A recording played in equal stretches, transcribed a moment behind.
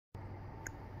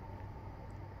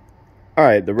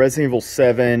Alright, the Resident Evil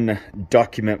 7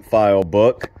 document file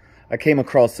book. I came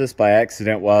across this by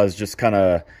accident while I was just kind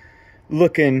of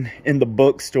looking in the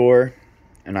bookstore,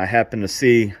 and I happened to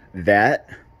see that.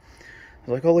 I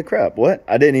was like, holy crap, what?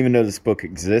 I didn't even know this book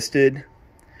existed.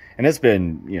 And it's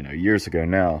been, years ago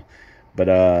now. But,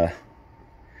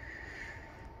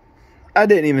 I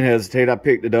didn't even hesitate. I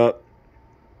picked it up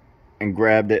and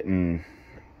grabbed it and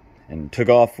took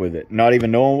off with it. Not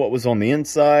even knowing what was on the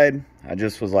inside. I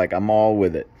just was like, I'm all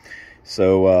with it.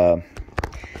 So,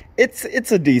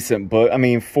 it's a decent book. I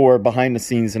mean, for behind the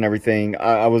scenes and everything,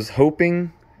 I was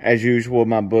hoping, as usual with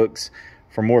my books,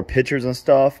 for more pictures and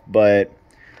stuff, but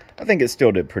I think it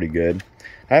still did pretty good.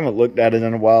 I haven't looked at it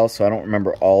in a while, so I don't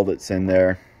remember all that's in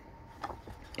there.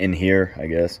 In here, I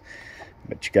guess.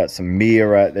 But you got some Mia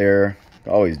right there.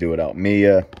 Always do without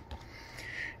Mia.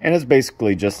 And it's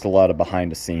basically just a lot of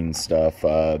behind the scenes stuff.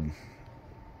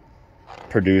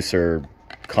 Producer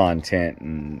content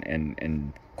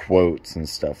and quotes and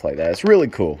stuff like that. It's really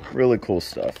cool. Really cool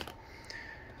stuff.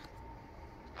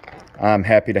 I'm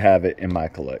happy to have it in my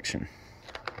collection.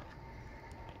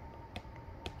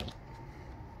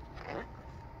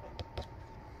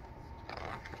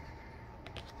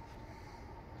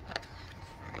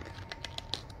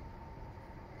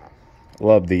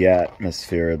 Love the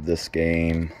atmosphere of this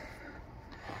game.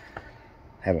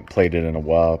 Haven't played it in a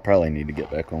while. Probably need to get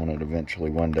back on it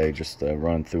eventually one day, just to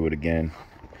run through it again.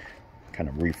 Kind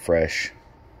of refresh.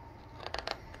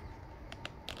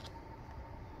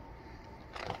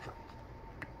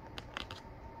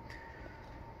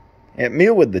 And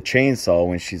Mia with the chainsaw,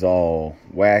 when she's all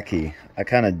wacky, I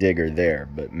kind of dig her there.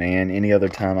 But man, any other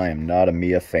time I am not a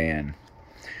Mia fan.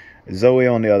 Zoe,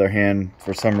 on the other hand,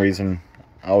 for some reason,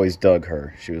 I always dug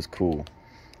her. She was cool.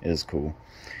 Is cool.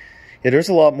 Yeah, there's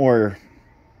a lot more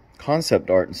concept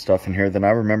art and stuff in here than I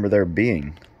remember there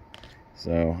being.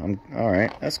 So, I'm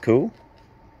alright. That's cool.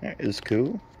 That is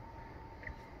cool.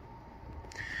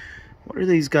 What are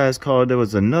these guys called? There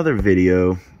was another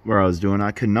video where I was doing,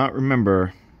 I could not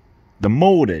remember. The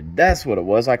Molded. That's what it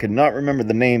was. I could not remember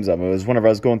the names of them. It was whenever I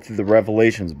was going through the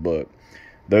Revelations book.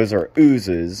 Those are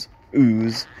oozes.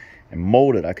 Ooze. And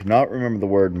molded. I could not remember the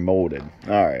word molded.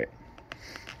 Alright.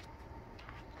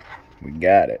 We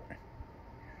got it.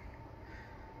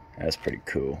 That's pretty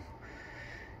cool.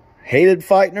 Hated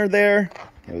fighting her there.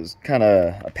 It was kind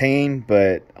of a pain,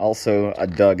 but also I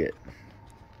dug it.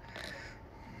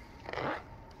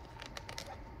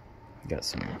 Got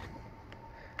some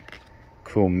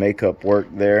cool makeup work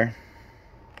there.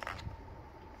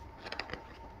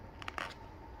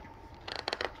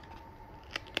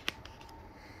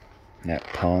 That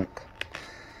punk.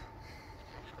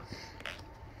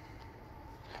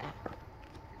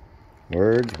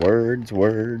 Words, words,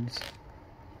 words.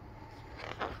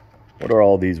 What are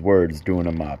all these words doing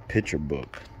in my picture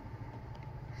book?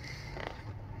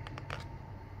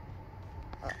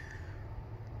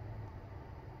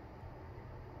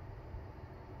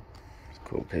 It's a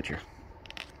cool picture.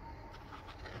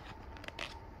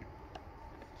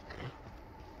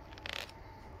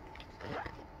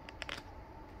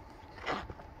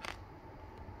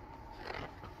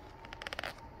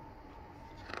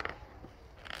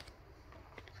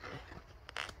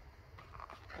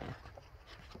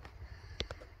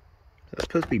 Is that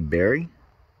supposed to be Barry?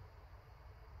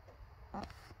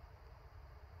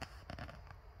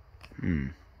 I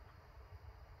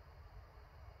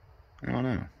don't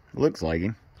know. It looks like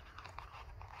him.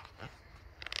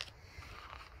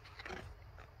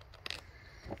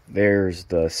 There's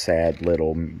the sad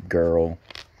little girl.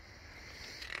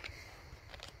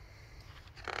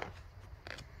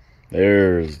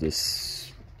 There's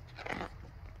this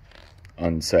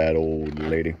unsad old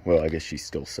lady. Well, I guess she's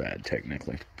still sad,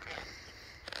 technically.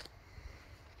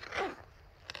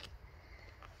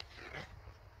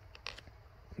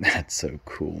 That's so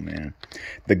cool, man.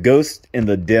 The ghost in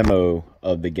the demo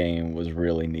of the game was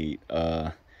really neat.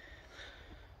 I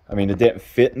mean, it didn't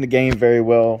fit in the game very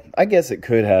well. I guess it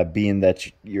could have, being that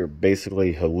you're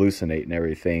basically hallucinating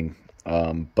everything.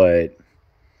 But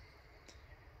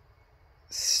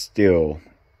still,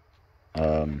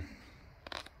 yeah,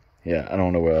 I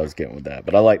don't know where I was getting with that.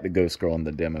 But I like the ghost girl in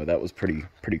the demo. That was pretty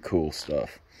cool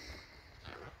stuff.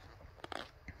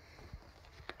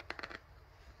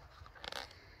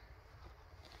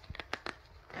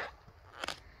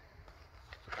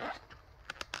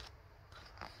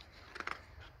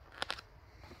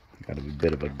 Got a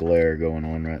bit of a glare going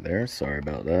on right there. Sorry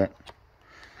about that.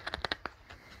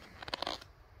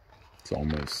 It's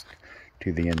almost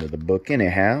to the end of the book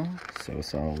anyhow, so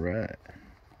it's alright.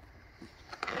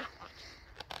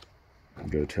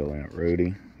 Go Tell Aunt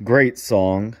Rhody. Great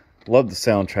song. love the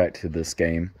soundtrack to this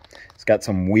game. It's got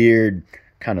some weird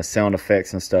kind of sound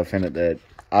effects and stuff in it that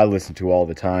I listen to all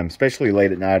the time, especially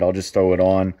late at night. I'll just throw it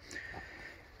on,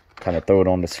 kind of throw it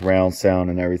on the surround sound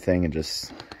and everything, and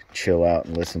just chill out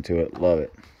and listen to it. Love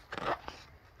it.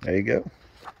 There you go.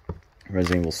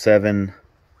 Resident Evil 7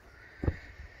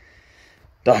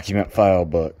 document file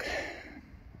book.